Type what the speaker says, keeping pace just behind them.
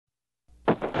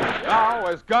Now,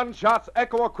 as gunshots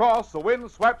echo across the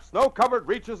wind-swept, snow-covered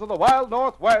reaches of the wild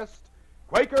Northwest,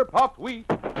 Quaker puffed wheat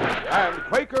and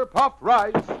Quaker puffed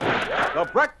rice, the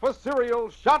breakfast cereal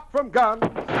shot from guns,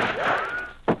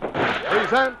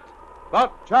 present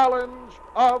the challenge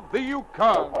of the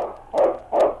Yukon.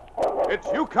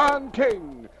 It's Yukon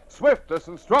King, swiftest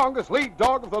and strongest lead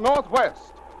dog of the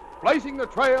Northwest, blazing the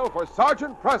trail for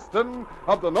Sergeant Preston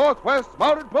of the Northwest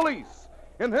Mounted Police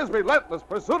in his relentless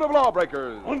pursuit of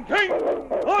lawbreakers. On King!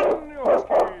 On, you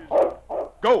huskies!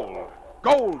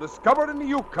 Gold discovered in the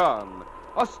Yukon.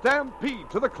 A stampede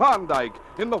to the Klondike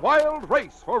in the wild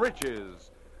race for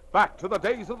riches. Back to the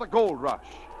days of the gold rush,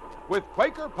 with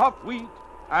Quaker puffed wheat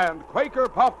and Quaker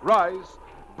puffed rice,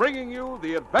 bringing you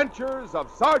the adventures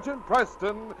of Sergeant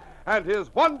Preston and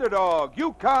his wonder dog,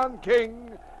 Yukon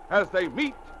King, as they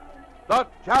meet the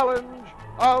challenge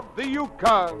of the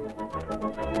Yukon.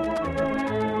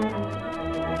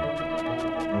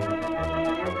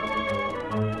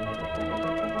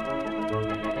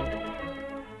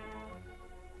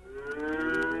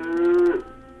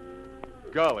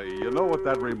 Golly, you know what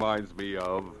that reminds me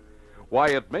of?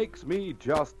 Why, it makes me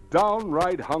just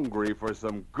downright hungry for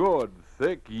some good,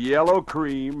 thick yellow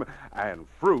cream and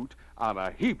fruit on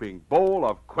a heaping bowl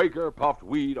of Quaker puffed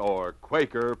wheat or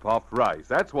Quaker puffed rice.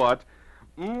 That's what.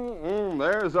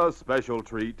 There's a special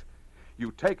treat.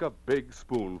 You take a big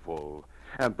spoonful,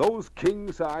 and those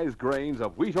king-size grains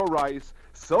of wheat or rice,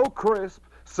 so crisp,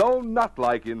 so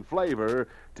nut-like in flavor,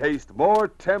 taste more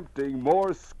tempting,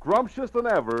 more scrumptious than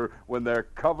ever when they're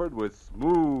covered with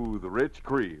smooth, rich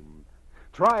cream.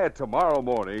 Try it tomorrow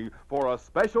morning for a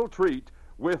special treat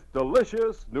with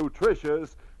delicious,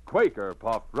 nutritious Quaker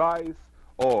puffed rice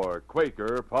or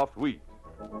Quaker puffed wheat.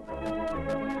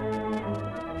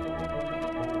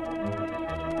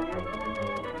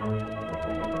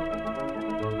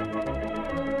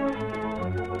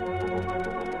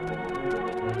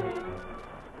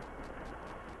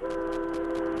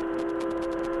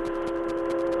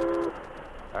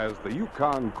 As the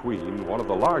Yukon Queen, one of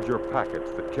the larger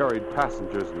packets that carried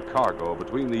passengers and cargo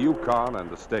between the Yukon and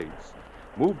the States,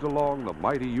 moved along the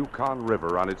mighty Yukon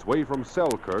River on its way from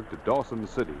Selkirk to Dawson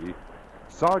City,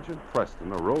 Sergeant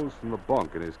Preston arose from the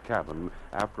bunk in his cabin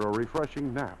after a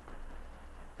refreshing nap.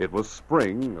 It was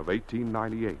spring of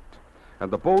 1898, and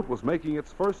the boat was making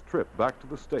its first trip back to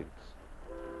the States.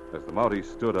 As the Mountie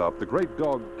stood up, the great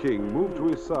dog King moved to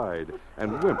his side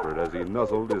and whimpered as he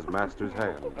nuzzled his master's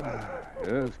hand.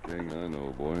 Yes, King, I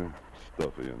know, boy.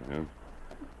 Stuffy in here.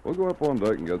 We'll go up on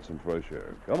deck and get some fresh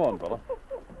air. Come on, fella.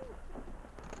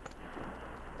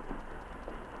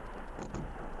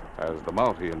 As the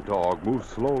Mountie and dog moved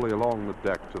slowly along the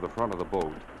deck to the front of the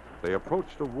boat, they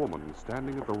approached a woman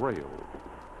standing at the rail.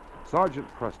 Sergeant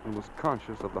Preston was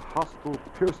conscious of the hostile,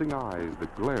 piercing eyes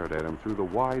that glared at him through the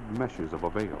wide meshes of a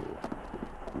veil.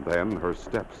 And then her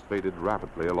steps faded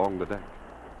rapidly along the deck.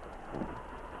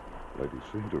 Ladies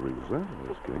seem to resent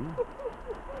this, King.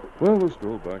 Well, we'll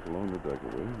stroll back along the deck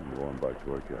a way and go on back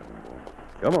to our cabin, boy.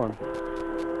 Come on.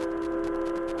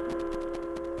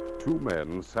 Two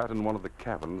men sat in one of the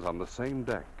cabins on the same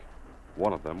deck.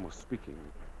 One of them was speaking.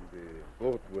 The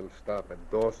boat will stop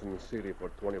at Dawson City for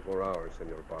 24 hours,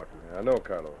 Senor Barton. I know,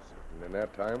 Carlos. And in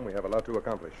that time, we have a lot to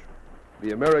accomplish.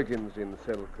 The Americans in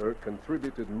Selkirk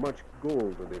contributed much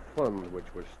gold to the fund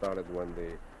which was started when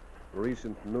the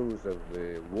recent news of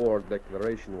the war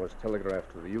declaration was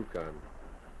telegraphed to the Yukon.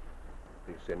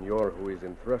 The senor who is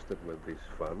entrusted with this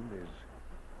fund is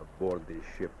aboard the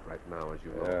ship right now, as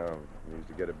you know. Yeah, he needs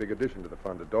to get a big addition to the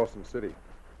fund at Dawson City.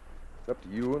 It's up to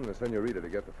you and the senorita to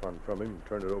get the fund from him and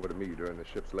turn it over to me during the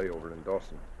ship's layover in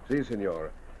Dawson. Si,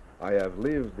 senor. I have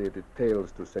leave the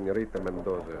details to Senorita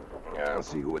Mendoza. I'll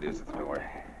see who it is at the door.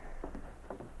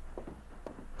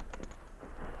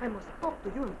 I must talk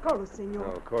to you and Carlos, senor.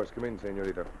 Oh, of course. Come in,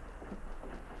 senorita.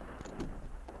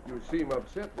 You seem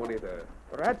upset, Bonita.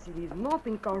 Perhaps it is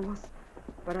nothing, Carlos.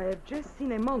 But I have just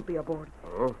seen a Mountie aboard.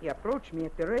 Oh? He approached me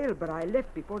at the rail, but I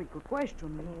left before he could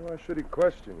question me. Why should he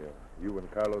question you? You and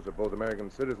Carlos are both American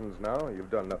citizens now.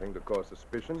 You've done nothing to cause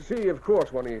suspicion. Si, of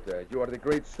course, Juanita. You are the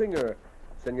great singer,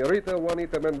 Senorita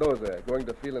Juanita Mendoza, going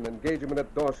to feel an engagement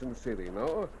at Dawson City,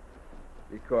 no?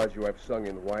 Because you have sung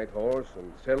in Whitehorse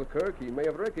and Selkirk, he may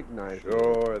have recognized you.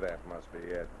 Sure, that must be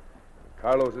it.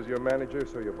 Carlos is your manager,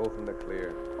 so you're both in the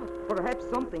clear. Perhaps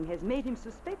something has made him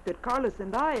suspect that Carlos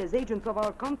and I, as agents of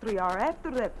our country, are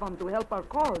after that fund to help our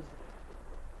cause.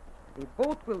 The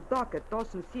boat will dock at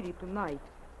Dawson City tonight.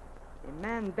 A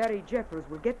man, Barry Jeffers,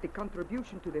 will get the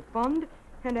contribution to the fund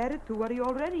and add it to what he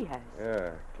already has.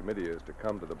 Yeah, committee is to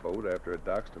come to the boat after it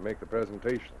docks to make the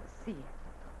presentation. See,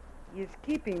 he is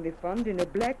keeping the fund in a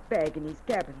black bag in his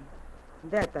cabin.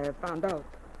 That I have found out.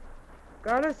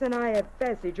 Carlos and I have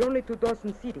passage only to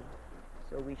Dawson City.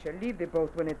 So we shall leave the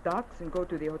boat when it docks and go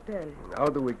to the hotel. How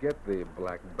do we get the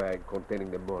black bag containing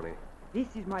the money?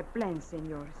 This is my plan,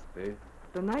 senors. Eh?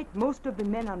 Tonight, most of the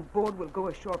men on board will go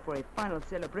ashore for a final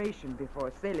celebration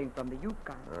before sailing from the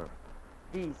Yukon. Oh.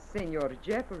 This Senor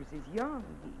Jeffers is young.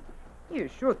 He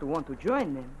is sure to want to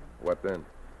join them. What then?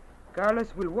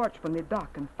 Carlos will watch from the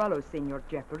dock and follow Senor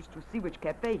Jeffers to see which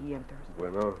cafe he enters.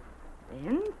 Bueno.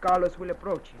 Then Carlos will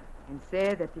approach him and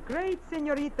say that the great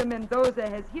Senorita Mendoza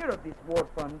has heard of this war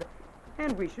fund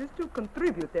and wishes to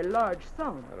contribute a large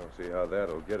sum. I don't see how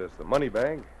that'll get us the money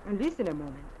bag. And listen a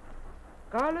moment.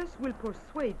 Carlos will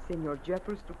persuade Senor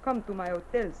Jeffers to come to my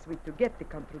hotel suite to get the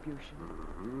contribution.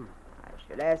 Mm-hmm. I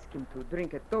shall ask him to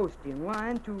drink a toast in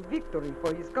wine to victory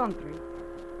for his country.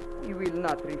 He will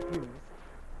not refuse.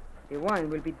 The wine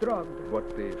will be drugged.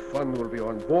 But the fund will be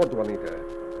on board, Juanita,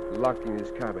 locked in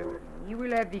his cabin. He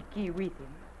will have the key with him.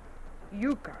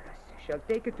 You, Carlos, shall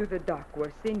take it to the dock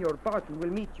where Senor Barton will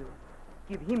meet you.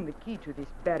 Give him the key to this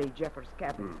Barry Jeffers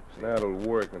cabin. That'll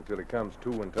work until he comes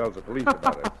to and tells the police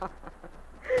about it.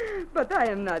 But I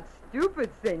am not stupid,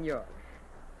 senor.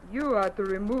 You are to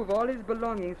remove all his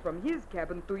belongings from his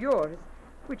cabin to yours,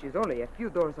 which is only a few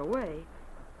doors away.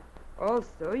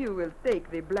 Also, you will take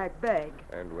the black bag.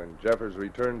 And when Jeffers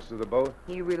returns to the boat?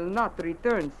 He will not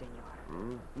return,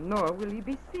 senor. Nor will he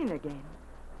be seen again.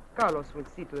 Carlos will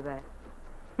see to that.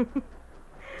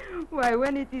 Why,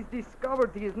 when it is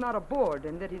discovered he is not aboard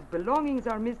and that his belongings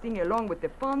are missing along with the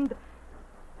fund,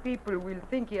 people will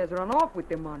think he has run off with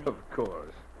the money. Of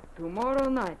course. Tomorrow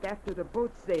night, after the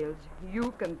boat sails,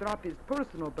 you can drop his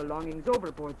personal belongings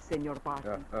overboard, Senor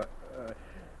Barton.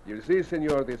 You see,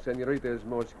 senor, the senorita is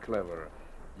most clever.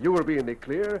 You will be in the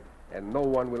clear, and no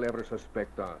one will ever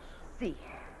suspect us. See.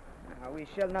 Now, we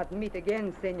shall not meet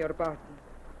again, Senor Barton.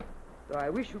 So I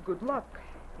wish you good luck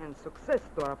and success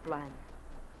to our plan.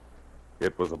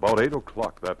 It was about 8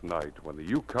 o'clock that night when the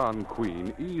Yukon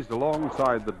Queen eased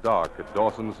alongside the dock at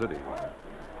Dawson City.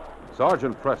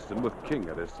 Sergeant Preston, with King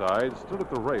at his side, stood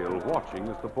at the rail watching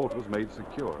as the boat was made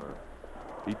secure.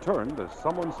 He turned as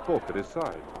someone spoke at his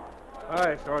side.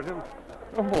 Hi, Sergeant.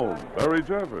 Oh, Barry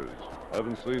Jeffers.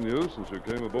 Haven't seen you since you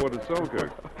came aboard at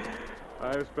Selkirk.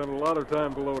 I've spent a lot of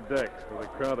time below decks with a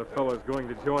crowd of fellows going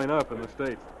to join up in the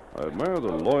States. I admire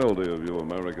the loyalty of you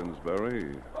Americans,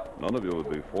 Barry. None of you would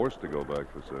be forced to go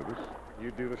back for service.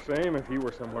 You'd do the same if you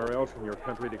were somewhere else and your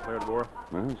country declared war.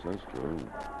 Yes, that's true.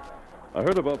 I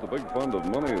heard about the big fund of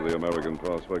money the American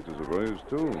prospectors have raised,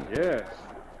 too. Yes.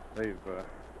 They've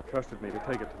trusted me to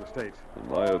take it to the States. In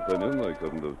my opinion, they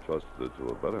couldn't have trusted it to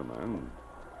a better man.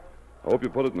 I hope you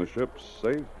put it in the ship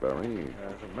safe, Barry.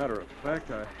 As a matter of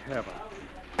fact, I haven't.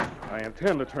 I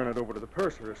intend to turn it over to the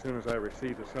purser as soon as I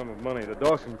receive the sum of money the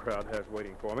Dawson crowd has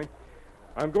waiting for me.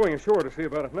 I'm going ashore to see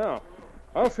about it now.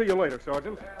 I'll see you later,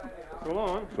 Sergeant. So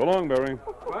long. So long, Barry.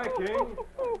 Bye, King.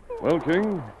 Well,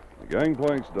 King, the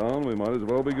gangplank's down. We might as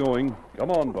well be going.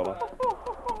 Come on, fella.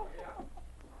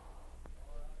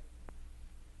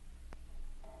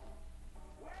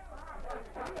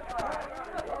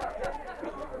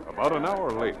 About an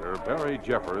hour later, Barry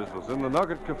Jeffers was in the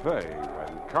Nugget Cafe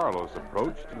when Carlos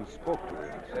approached and spoke to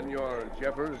him. Senor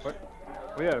Jeffers,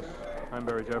 Yes, I'm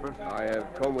Barry Jeffers. I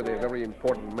have come with a very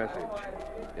important message.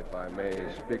 If I may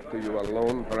speak to you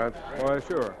alone, perhaps? Why,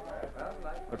 sure.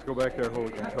 Let's go back there where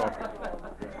we can talk.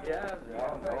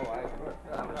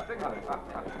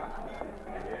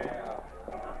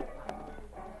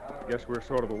 Guess we're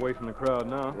sort of away from the crowd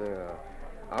now. Yeah.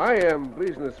 I am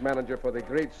business manager for the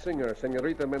great singer,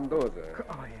 Senorita Mendoza.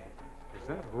 Oh, is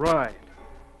that right?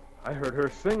 I heard her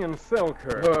sing in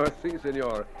Selkirk. Oh, si,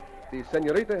 senor. The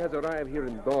senorita has arrived here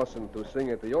in Dawson to sing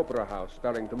at the Opera House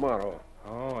starting tomorrow.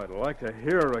 Oh, I'd like to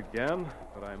hear her again,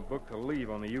 but I'm booked to leave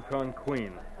on the Yukon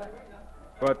Queen.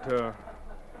 But,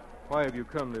 why have you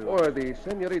come to... Or the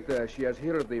senorita, she has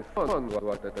heard the fund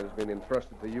what that has been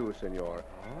entrusted to you, senor.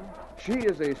 She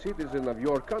is a citizen of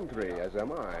your country, as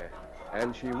am I,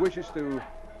 and she wishes to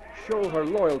show her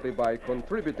loyalty by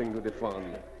contributing to the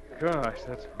fund. Gosh,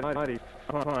 that's mighty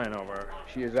fine of her.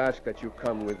 She has asked that you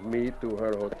come with me to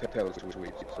her hotel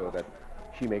suite so that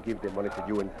she may give the money to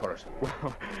you in person.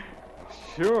 Well,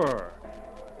 sure.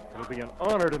 It'll be an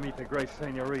honor to meet the great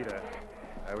senorita.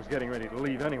 I was getting ready to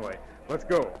leave anyway. Let's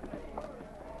go.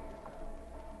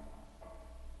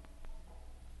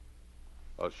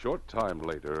 A short time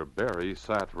later, Barry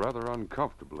sat rather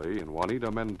uncomfortably in Juanita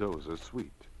Mendoza's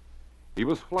suite. He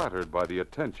was flattered by the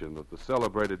attention that the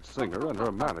celebrated singer and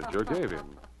her manager gave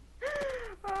him.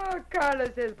 Oh,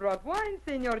 Carlos has brought wine,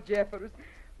 Senor Jeffers.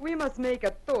 We must make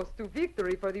a toast to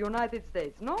victory for the United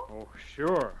States, no? Oh,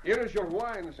 sure. Here is your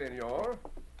wine, senor.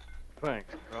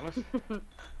 Thanks, Carlos.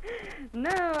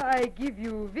 Now I give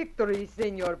you victory,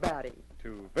 Senor Barry.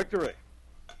 To victory.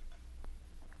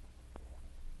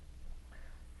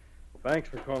 Thanks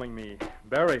for calling me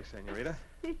Barry, senorita.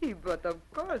 But of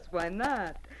course, why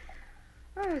not?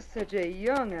 Ah, such a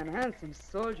young and handsome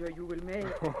soldier you will make.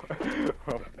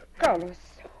 Well, Carlos,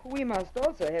 we must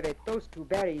also have a toast to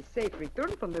Barry's safe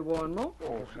return from the war, no?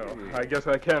 so I guess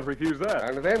I can't refuse that.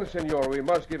 And then, senor, we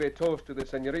must give a toast to the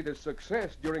senorita's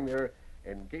success during her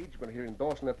engagement here in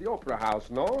Dawson at the Opera House,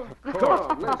 no? Come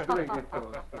on, let's drink it.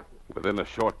 Within a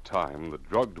short time, the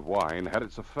drugged wine had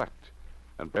its effect,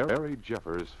 and Barry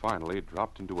Jeffers finally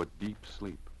dropped into a deep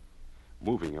sleep.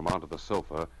 Moving him onto the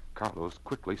sofa, Carlos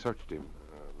quickly searched him.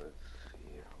 Let's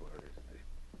see, where is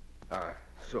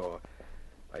the... So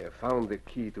I have found the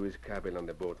key to his cabin on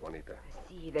the boat, Juanita.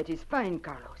 See, that is fine,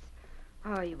 Carlos.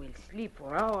 I will sleep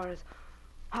for hours.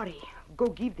 Hurry, go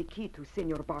give the key to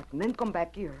Senor Barton, then come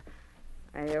back here.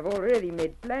 I have already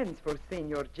made plans for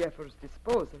Senor Jeffers'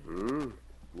 disposal.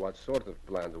 What sort of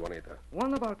plans, Juanita?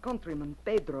 One of our countrymen,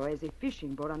 Pedro, has a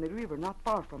fishing boat on the river not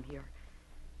far from here.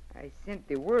 I sent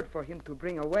the word for him to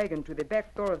bring a wagon to the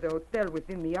back door of the hotel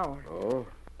within the hour. Oh?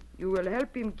 You will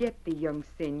help him get the young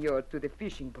senor to the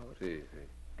fishing boat. Si.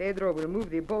 Pedro will move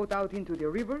the boat out into the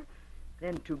river.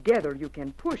 Then together you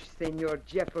can push Senor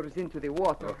Jeffers into the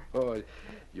water. Oh,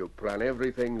 you plan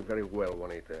everything very well,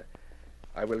 Juanita.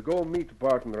 I will go meet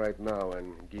Barton right now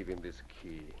and give him this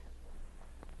key.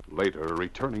 Later,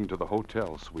 returning to the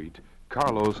hotel suite,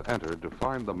 Carlos entered to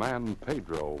find the man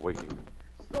Pedro waiting.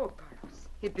 So, Carlos,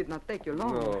 it did not take you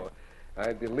long. No,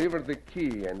 I delivered the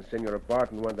key, and Senor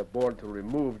Barton went aboard to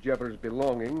remove Jeffers'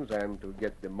 belongings and to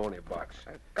get the money box.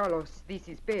 Carlos, this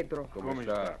is Pedro. Como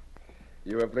está?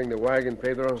 You have bring the wagon,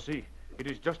 Pedro? See, it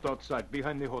is just outside,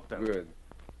 behind the hotel. Good.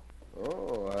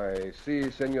 Oh, I see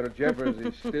Senor Jeffers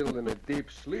is still in a deep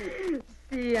sleep.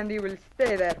 See, and he will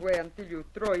stay that way until you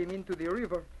throw him into the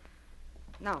river.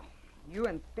 Now, you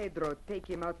and Pedro take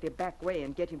him out the back way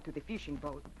and get him to the fishing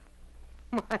boat.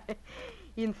 Why,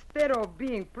 instead of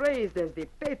being praised as the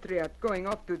patriot going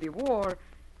off to the war,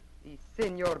 the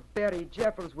Senor Barry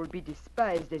Jeffers will be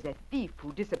despised as a thief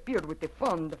who disappeared with the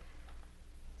fund.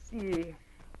 See,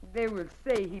 they will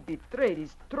say he betrayed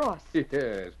his trust.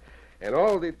 Yes, and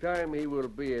all the time he will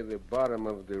be at the bottom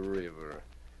of the river,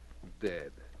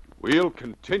 dead. We'll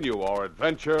continue our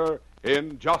adventure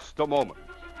in just a moment.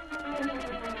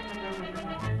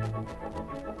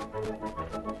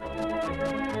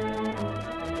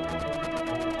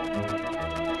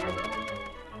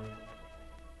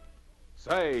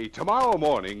 Say, tomorrow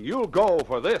morning you'll go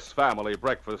for this family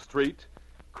breakfast treat.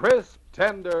 Crisp,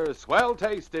 tender,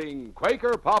 swell-tasting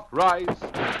Quaker puffed rice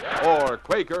or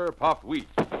Quaker puffed wheat.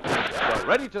 The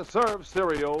ready-to-serve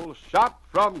cereal shot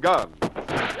from guns.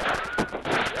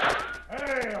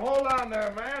 Hey, hold on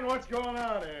there, man. What's going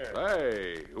on here?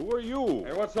 Hey, who are you?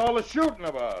 Hey, what's all the shooting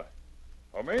about?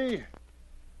 Oh, me?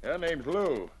 Yeah, name's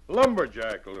Lou.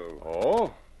 Lumberjack Lou.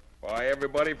 Oh? Why,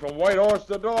 everybody from Whitehorse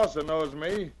to Dawson knows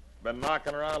me. Been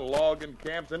knocking around logging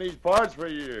camps in these parts for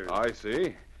years. I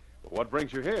see. What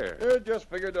brings you here? Just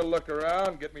figured to look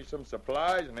around, get me some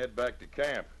supplies, and head back to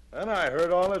camp. Then I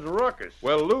heard all this ruckus.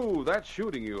 Well, Lou, that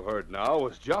shooting you heard now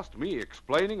was just me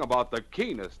explaining about the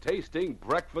keenest tasting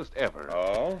breakfast ever.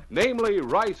 Oh? Namely,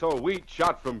 rice or wheat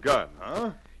shot from guns.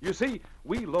 Huh? You see,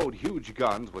 we load huge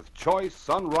guns with choice,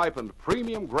 sun-ripened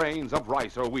premium grains of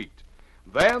rice or wheat.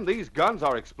 Then these guns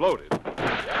are exploded.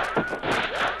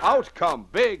 Out come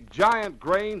big, giant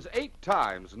grains 8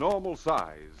 times normal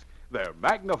size. They're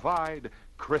magnified,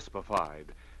 crispified,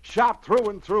 shot through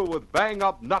and through with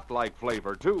bang-up nut-like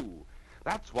flavor, too.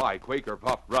 That's why Quaker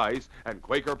puffed rice and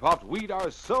Quaker puffed wheat are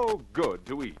so good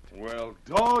to eat. Well,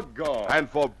 doggone. And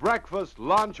for breakfast,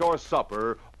 lunch, or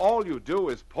supper, all you do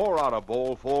is pour out a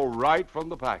bowl full right from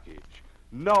the package.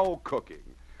 No cooking.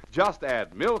 Just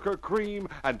add milk or cream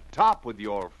and top with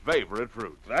your favorite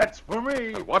fruit. That's for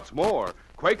me. And what's more,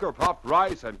 Quaker puffed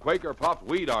rice and Quaker puffed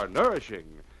wheat are nourishing.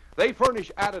 They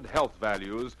furnish added health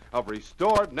values of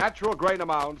restored natural grain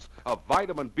amounts of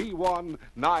vitamin B1,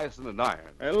 niacin, and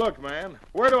iron. Hey, look, man,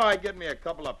 where do I get me a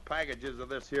couple of packages of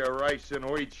this here rice and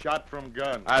wheat shot from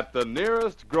guns? At the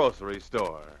nearest grocery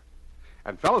store.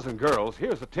 And fellas and girls,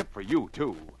 here's a tip for you,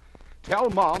 too. Tell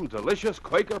Mom delicious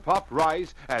Quaker puffed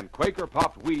rice and Quaker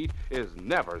puffed wheat is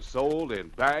never sold in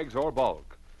bags or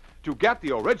bulk. To get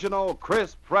the original,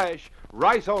 crisp, fresh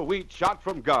rice or wheat shot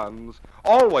from guns,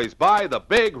 always buy the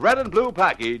big red and blue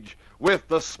package with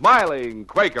the smiling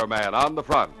Quaker man on the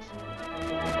front.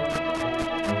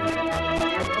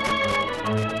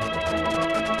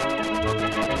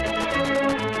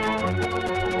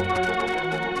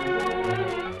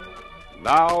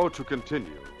 Now to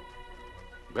continue.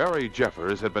 Barry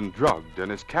Jeffers had been drugged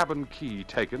and his cabin key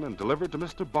taken and delivered to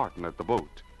Mr. Barton at the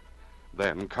boat.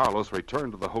 Then Carlos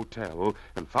returned to the hotel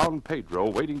and found Pedro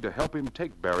waiting to help him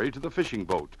take Barry to the fishing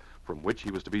boat, from which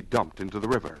he was to be dumped into the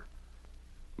river.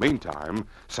 Meantime,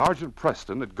 Sergeant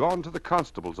Preston had gone to the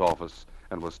constable's office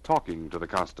and was talking to the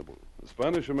constable. The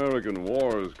Spanish-American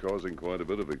War is causing quite a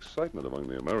bit of excitement among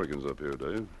the Americans up here,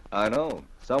 Dave. I know.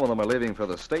 Some of them are leaving for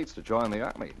the States to join the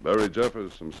Army. Barry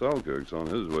Jeffers from Selkirk's on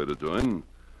his way to join.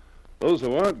 Those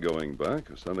who aren't going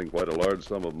back are sending quite a large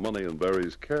sum of money in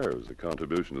Barry's care as a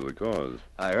contribution to the cause.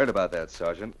 I heard about that,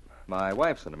 Sergeant. My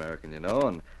wife's an American, you know,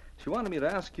 and she wanted me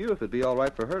to ask you if it'd be all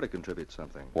right for her to contribute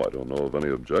something. Well, I don't know of any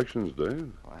objections,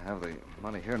 Dave. I have the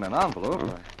money here in an envelope.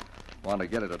 Huh? I want to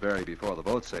get it to Barry before the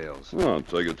boat sails. Well, I'll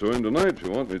take it to him tonight if you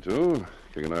want me to.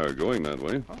 King and I are going that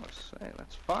way. Oh, say,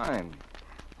 that's fine.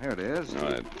 Here it is. All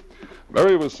right.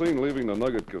 Barry was seen leaving the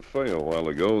Nugget Cafe a while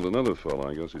ago with another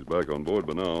fella. I guess he's back on board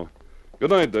by now.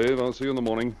 Good night, Dave. I'll see you in the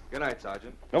morning. Good night,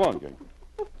 Sergeant. Come on, King.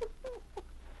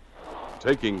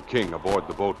 Taking King aboard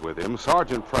the boat with him,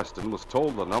 Sergeant Preston was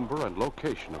told the number and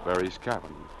location of Barry's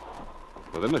cabin.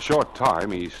 Within a short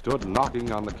time, he stood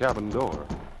knocking on the cabin door.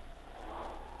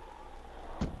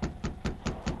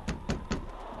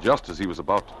 Just as he was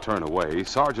about to turn away,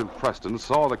 Sergeant Preston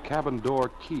saw the cabin door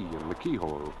key in the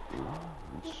keyhole.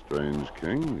 That's strange,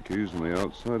 King. The key's on the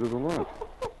outside of the lock.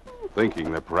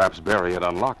 Thinking that perhaps Barry had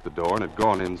unlocked the door and had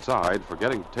gone inside,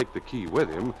 forgetting to take the key with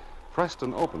him,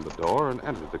 Preston opened the door and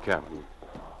entered the cabin.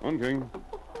 On, King.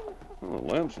 Well,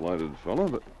 the lamp's lighted, fella,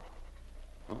 but...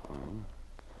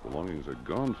 Belongings are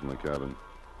gone from the cabin.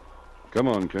 Come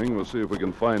on, King. We'll see if we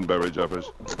can find Barry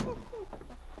Jeffers.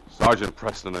 Sergeant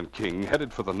Preston and King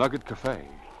headed for the Nugget Cafe.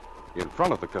 In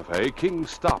front of the cafe, King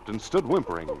stopped and stood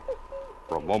whimpering.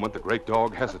 For a moment, the great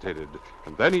dog hesitated,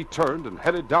 and then he turned and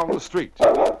headed down the street.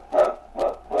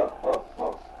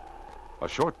 A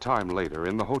short time later,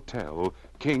 in the hotel,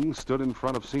 King stood in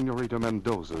front of Senorita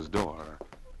Mendoza's door.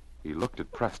 He looked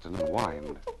at Preston and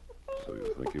whined. So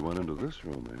you think he went into this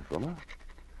room, eh, fella?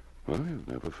 Well, you've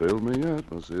never failed me yet.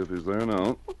 We'll see if he's there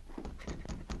now.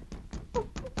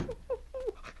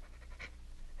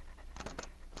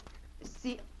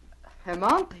 See,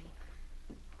 Hermonte,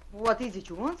 what is it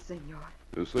you want, senor?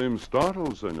 You seem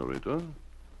startled, Senorita.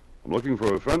 I'm looking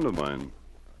for a friend of mine.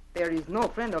 There is no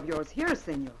friend of yours here,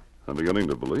 senor. I'm beginning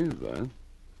to believe that.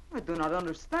 I do not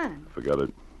understand. Forget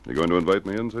it. You going to invite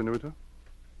me in, Senorita?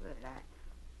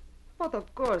 But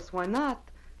of course, why not?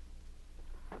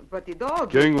 But the dog...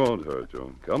 King won't hurt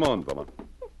you. Come on, fella.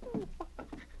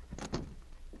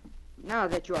 Now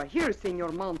that you are here,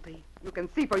 Senor Monte, you can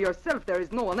see for yourself there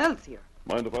is no one else here.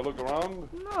 Mind if I look around?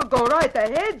 No, go right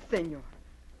ahead, senor.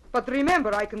 But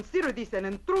remember, I consider this an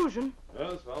intrusion.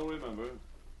 Yes, I'll remember.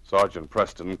 Sergeant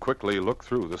Preston quickly looked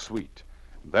through the suite.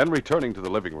 Then, returning to the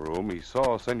living room, he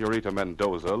saw Senorita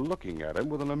Mendoza looking at him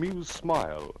with an amused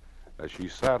smile as she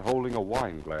sat holding a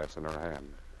wine glass in her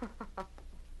hand.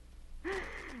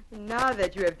 Now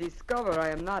that you have discovered I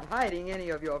am not hiding any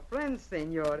of your friends,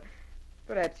 senor,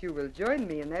 perhaps you will join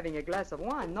me in having a glass of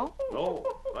wine, no?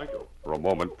 No, thank you. For a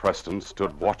moment, Preston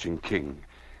stood watching King.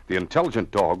 The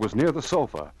intelligent dog was near the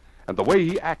sofa, and the way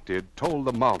he acted told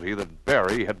the Mountie that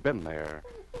Barry had been there.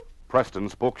 Preston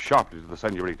spoke sharply to the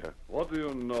senorita. What do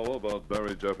you know about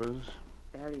Barry Jeffers?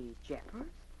 Barry Jeffers?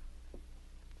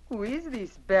 Who is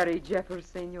this Barry Jeffers,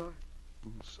 senor?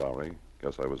 Sorry.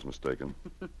 Guess I was mistaken.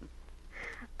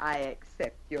 I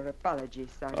accept your apology,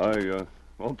 Sergeant. I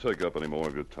won't take up any more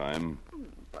of your time.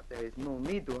 But there is no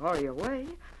need to hurry away.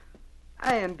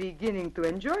 I am beginning to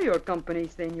enjoy your company,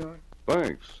 senor.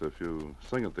 Thanks. If you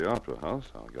sing at the Opera House,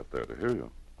 I'll get there to hear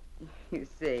you. You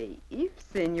say if,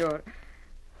 senor.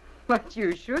 But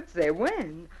you should say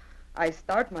when. I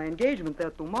start my engagement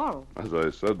there tomorrow. As I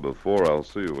said before, I'll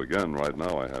see you again. Right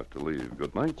now, I have to leave.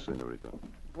 Good night, Senorita.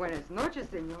 Buenas noches,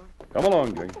 senor. Come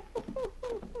along, King.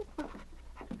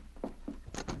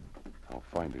 I'll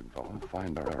find him, fella.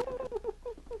 Find her.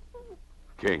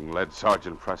 King led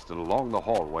Sergeant Preston along the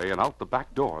hallway and out the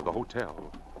back door of the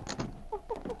hotel.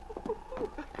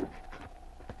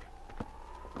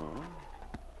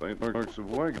 Faint marks of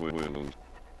wagon wheels.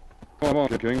 Come on,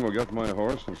 King. We'll get my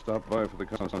horse and stop by for the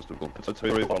constable. Let's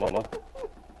hurry, fella.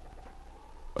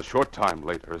 A short time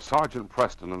later, Sergeant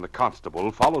Preston and the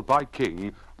constable, followed by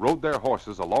King, rode their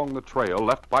horses along the trail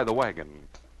left by the wagon.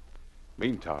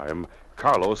 Meantime,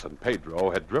 Carlos and Pedro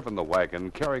had driven the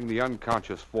wagon carrying the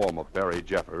unconscious form of Barry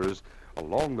Jeffers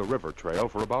along the river trail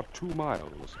for about 2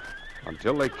 miles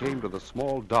until they came to the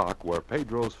small dock where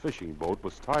Pedro's fishing boat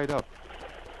was tied up.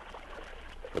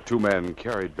 The two men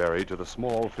carried Barry to the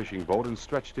small fishing boat and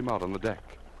stretched him out on the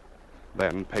deck.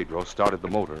 Then Pedro started the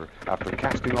motor after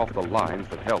casting off the lines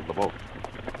that held the boat.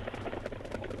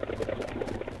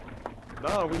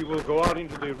 Now we will go out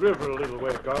into the river a little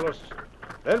way, Carlos.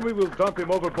 Then we will dump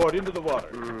him overboard into the water.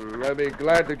 I'll be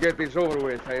glad to get this over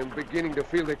with. I am beginning to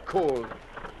feel the cold.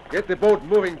 Get the boat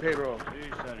moving, Pedro. Si,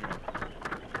 senor.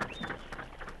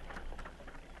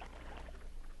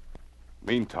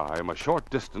 Meantime, a short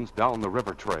distance down the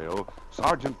river trail,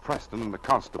 Sergeant Preston and the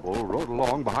constable rode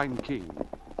along behind King.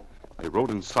 They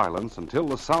rode in silence until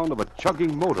the sound of a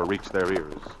chugging motor reached their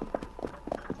ears.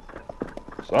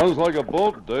 Sounds like a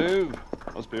boat, Dave.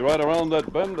 Must be right around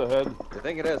that bend ahead. You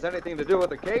think it has anything to do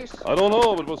with the case? I don't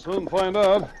know, but we'll soon find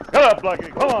out. Get up,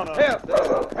 Blackie. Come on now. Help,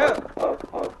 Dave. Help.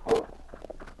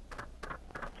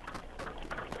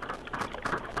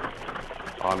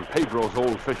 On Pedro's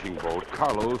old fishing boat,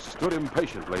 Carlos stood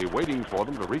impatiently, waiting for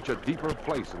them to reach a deeper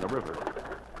place in the river.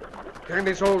 Can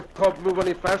this old tub move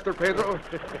any faster, Pedro?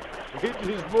 It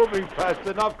is moving fast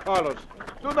enough, Carlos.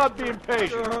 Do not be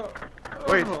impatient.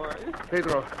 Wait,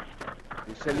 Pedro.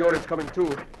 The senor is coming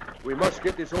too. We must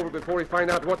get this over before we find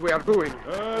out what we are doing.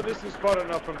 This is far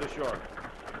enough from the shore.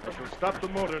 I shall stop the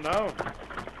motor now.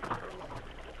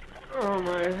 Oh,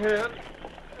 my head.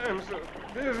 I'm so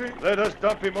dizzy. Let us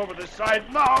dump him over the side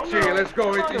now. Gee, let's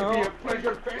go. It will be a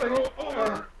pleasure,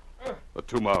 Pedro. The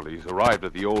two Marleys arrived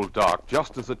at the old dock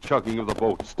just as the chugging of the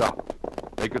boat stopped.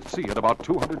 They could see it about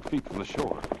 200 feet from the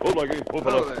shore. Hold, Blackie. Hold,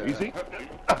 fella. Easy.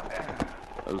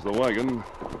 There's the wagon.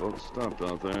 The boat's stopped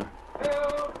out there.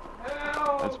 Help!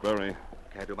 Help! That's Barry.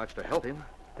 Can't do much to help him.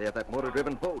 They have that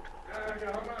motor-driven boat.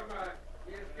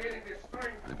 He is gaining his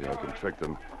strength. Maybe I can trick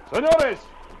them. Senores!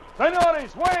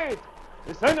 Senores, wait!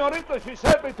 The senorita, she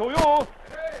sent me to you.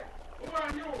 Hey, who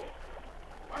are you?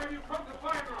 Why have you come to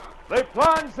find us? The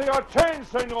plans, they are changed,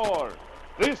 senor.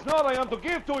 This note I am to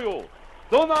give to you.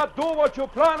 Do not do what you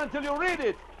plan until you read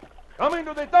it. Come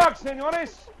into the dock,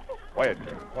 senores. Quiet,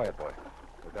 quiet, boy.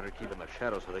 We better keep in the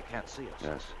shadows so they can't see us.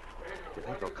 Yes. You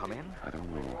think they'll come in? I don't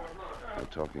know. They're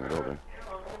talking it over.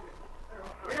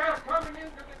 We are coming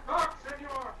into the dock,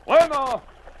 senor. Bueno.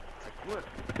 Good.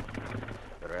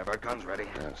 Better have our guns ready.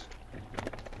 Yes.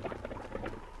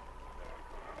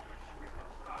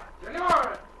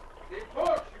 Senor, the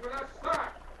boat, she will not start.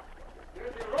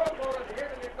 There's the rowboat at the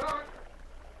end of the dock.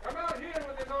 Come out here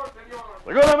with the door, senor.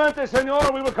 Seguramente,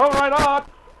 senor. We will come right out.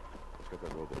 Let's get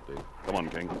that rowboat, Dave. Come on,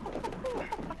 King.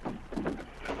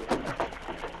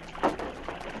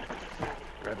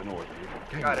 Grab an oar, Dave.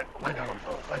 King. Got it. Lie down,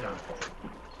 lie down.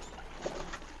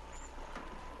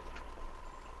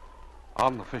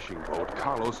 On the fishing boat,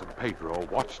 Carlos and Pedro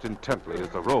watched intently as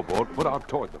the rowboat put out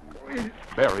toward them.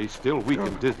 Barry, still weak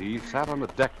and dizzy, sat on the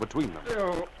deck between them.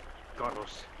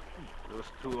 Carlos, those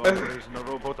two hombres in the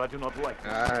rowboat, I do not like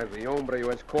them. The hombre who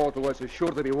has called to us is sure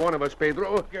to be one of us,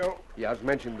 Pedro. He has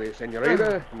mentioned the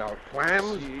senorita and our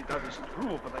plans. See, that is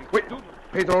true, but I Wait, do...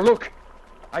 Pedro, look.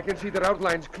 I can see their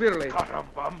outlines clearly.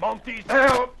 Caramba, Montes.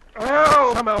 Help!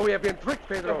 Help! Somehow we have been tricked,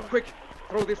 Pedro. Quick,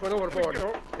 throw this one overboard.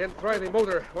 Then try the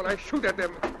motor when I shoot at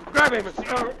them. Grab him.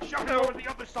 Shove it over the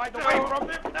other side, away from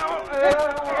them.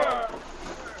 Now.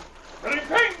 Ready,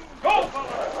 King, go,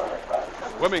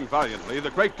 fella. Swimming valiantly, the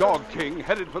great dog King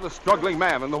headed for the struggling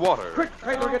man in the water. Quick,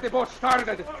 Pedro, get the boat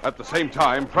started. At the same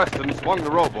time, Preston swung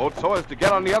the rowboat so as to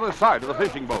get on the other side of the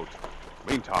fishing boat.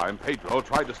 Meantime, Pedro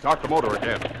tried to start the motor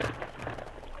again.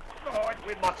 No, it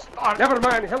will not start. Never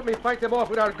mind. Help me fight them off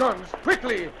with our guns.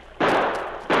 Quickly.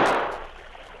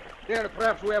 There,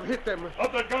 perhaps we have hit them.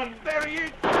 Other gun, there he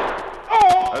is.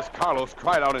 As Carlos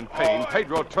cried out in pain,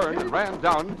 Pedro turned and ran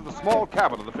down into the small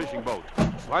cabin of the fishing boat,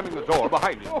 slamming the door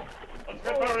behind him. Let's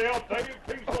get Barry out, David.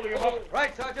 King's holding him up.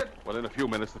 Right, Sergeant. Within a few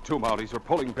minutes, the two Mounties were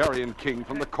pulling Barry and King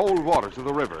from the cold waters of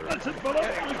the river. That's it, fella.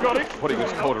 We got it. Putting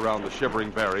his coat around the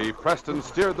shivering Barry, Preston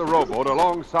steered the rowboat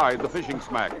alongside the fishing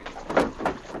smack.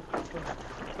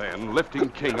 Then, lifting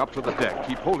King up to the deck,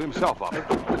 he pulled himself up.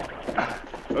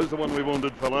 There's the one we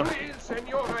wounded, fella. Please,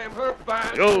 senor, I am hurt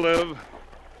bad. You'll live.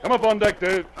 Come up on deck,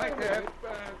 Dave. I can't.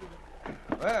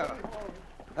 Well,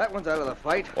 that one's out of the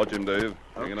fight. Watch him, Dave.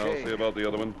 King and I'll Okay. see about the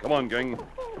other one. Come on, King.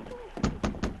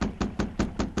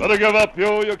 Better give up,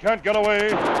 you. You can't get away.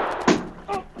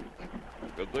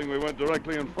 Good thing we went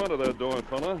directly in front of that door,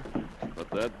 fella. But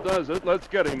that does it. Let's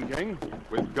get him, King.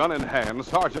 With gun in hand,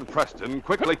 Sergeant Preston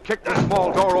quickly kicked the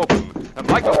small door open, and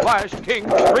like a flash, King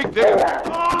shrieked in.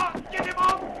 Get him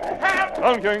up. Help.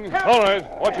 Come, King. All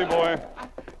right. Watch him, boy.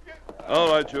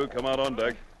 All right, you. Come out on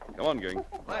deck. Come on, King.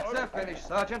 That's that finished,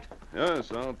 Sergeant.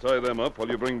 Yes, I'll tie them up while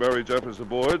you bring Barry Jeffers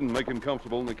aboard and make him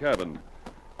comfortable in the cabin.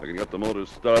 I can get the motors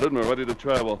started and we're ready to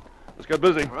travel. Let's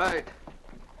get busy. Right.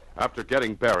 After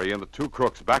getting Barry and the two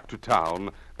crooks back to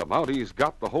town, the Mounties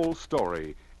got the whole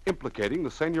story, implicating the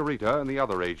senorita and the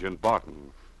other agent,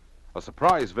 Barton. A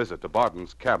surprise visit to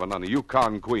Barton's cabin on the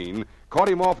Yukon Queen caught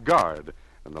him off guard,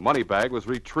 and the money bag was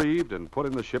retrieved and put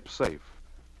in the ship's safe.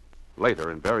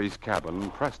 Later, in Barry's cabin,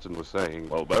 Preston was saying,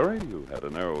 Well, Barry, you had a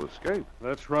narrow escape.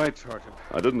 That's right, Sergeant.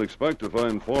 I didn't expect to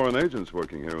find foreign agents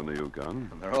working here in the Yukon.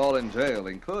 And they're all in jail,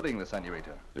 including the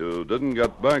senorita. You didn't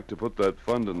get back to put that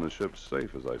fund in the ship's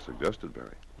safe, as I suggested,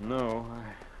 Barry. No,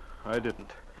 I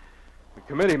didn't. The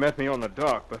committee met me on the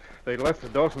dock, but they left the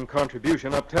Dawson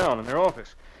contribution uptown in their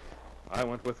office. I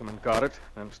went with them and got it,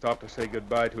 then stopped to say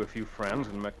goodbye to a few friends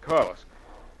and met Carlos.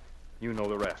 You know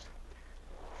the rest.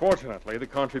 Fortunately, the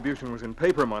contribution was in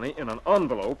paper money in an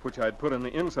envelope which I'd put in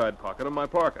the inside pocket of my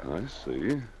parka. I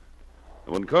see.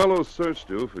 When Carlos searched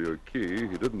you for your key,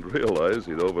 he didn't realize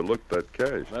he'd overlooked that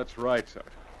cash. That's right,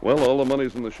 Sergeant. Well, all the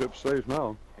money's in the ship's safe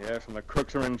now. Yes, and the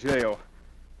crooks are in jail.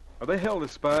 Are they held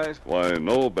as spies? Why,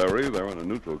 no, Barry, they're in a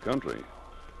neutral country.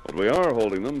 But we are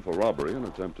holding them for robbery and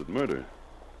attempted murder.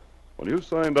 When you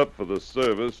signed up for this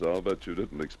service, I'll bet you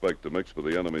didn't expect to mix with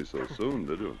the enemy so soon,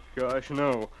 did you? Gosh,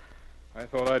 no. I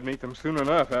thought I'd meet them soon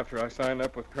enough after I signed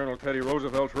up with Colonel Teddy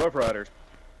Roosevelt's Rough Riders.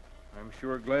 I'm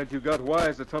sure glad you got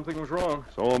wise that something was wrong.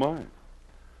 So am I.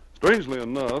 Strangely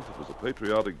enough, it was a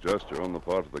patriotic gesture on the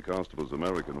part of the constable's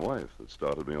American wife that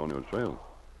started me on your trail.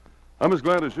 I'm as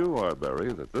glad as you are,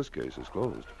 Barry, that this case is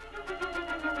closed.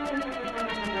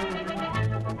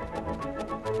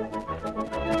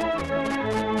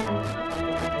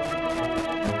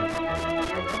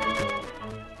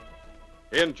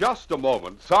 In just a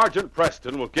moment, Sergeant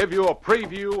Preston will give you a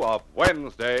preview of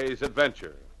Wednesday's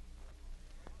adventure.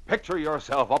 Picture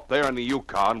yourself up there in the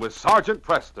Yukon with Sergeant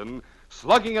Preston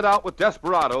slugging it out with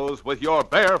desperados with your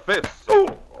bare fists. Ooh!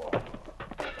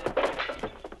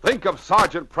 Think of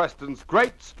Sergeant Preston's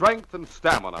great strength and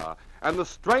stamina and the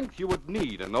strength you would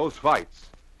need in those fights.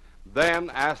 Then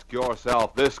ask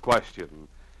yourself this question.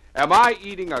 Am I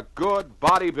eating a good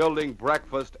bodybuilding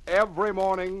breakfast every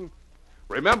morning?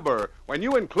 Remember, when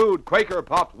you include Quaker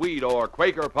puffed wheat or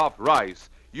Quaker puffed rice,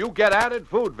 you get added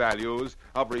food values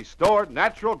of restored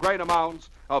natural grain amounts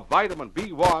of vitamin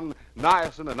B1,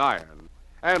 niacin, and iron.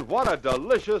 And what a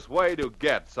delicious way to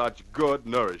get such good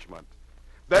nourishment.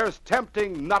 There's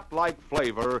tempting nut-like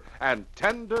flavor and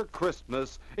tender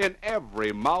crispness in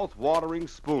every mouth-watering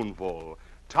spoonful,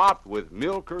 topped with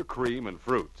milk or cream and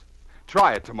fruit.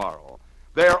 Try it tomorrow.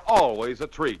 They're always a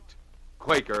treat.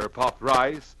 Quaker puffed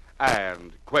rice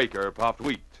and Quaker puffed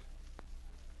wheat.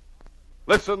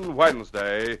 Listen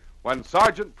Wednesday when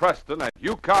Sergeant Preston and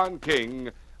Yukon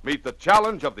King meet the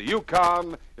challenge of the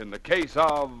Yukon in the case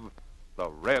of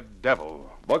the Red Devil.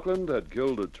 Buckland had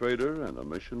killed a trader and a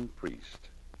mission priest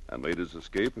and made his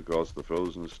escape across the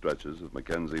frozen stretches of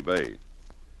Mackenzie Bay.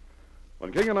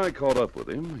 When King and I caught up with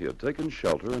him, he had taken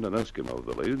shelter in an Eskimo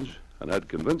village and had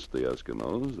convinced the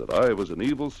Eskimos that I was an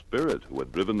evil spirit who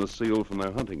had driven the seal from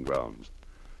their hunting grounds.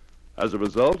 As a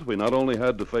result, we not only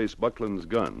had to face Buckland's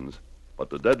guns, but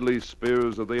the deadly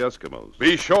spears of the Eskimos.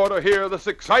 Be sure to hear this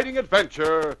exciting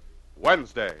adventure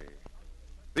Wednesday.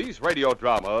 These radio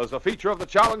dramas, a feature of the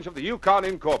Challenge of the Yukon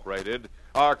Incorporated,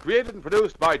 are created and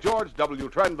produced by George W.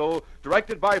 Trendle,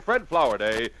 directed by Fred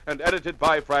Flowerday, and edited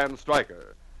by Fran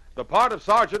Stryker. The part of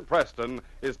Sergeant Preston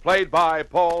is played by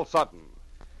Paul Sutton.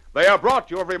 They are brought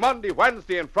to you every Monday,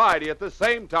 Wednesday, and Friday at the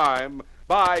same time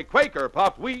by Quaker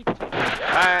Puffed Wheat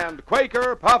and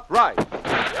Quaker Puffed Rice,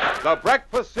 the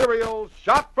breakfast cereal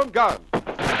shot from guns.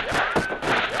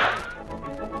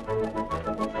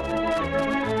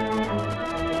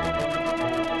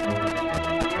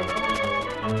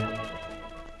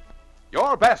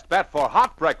 Your best bet for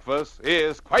hot breakfast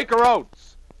is Quaker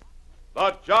Oats.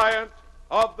 The giant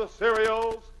of the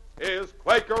cereals is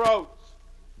Quaker Oats.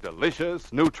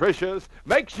 Delicious, nutritious,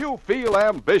 makes you feel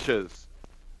ambitious.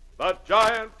 The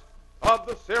giant of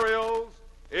the cereals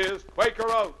is Quaker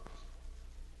Oats.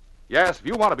 Yes, if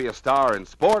you want to be a star in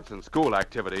sports and school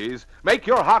activities, make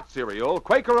your hot cereal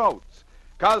Quaker Oats,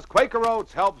 because Quaker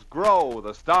Oats helps grow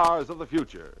the stars of the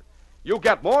future. You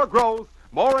get more growth,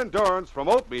 more endurance from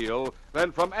oatmeal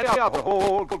than from any other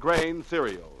whole grain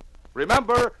cereal.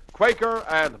 Remember, Quaker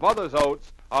and Mother's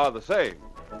Oats are the same.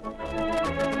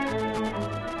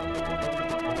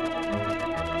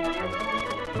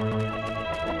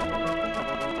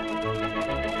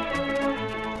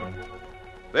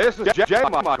 This is J.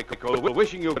 Michael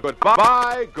wishing you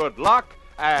goodbye, good luck,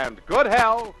 and good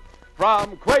health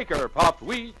from Quaker Puffed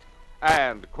Wheat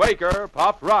and Quaker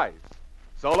Puffed Rice.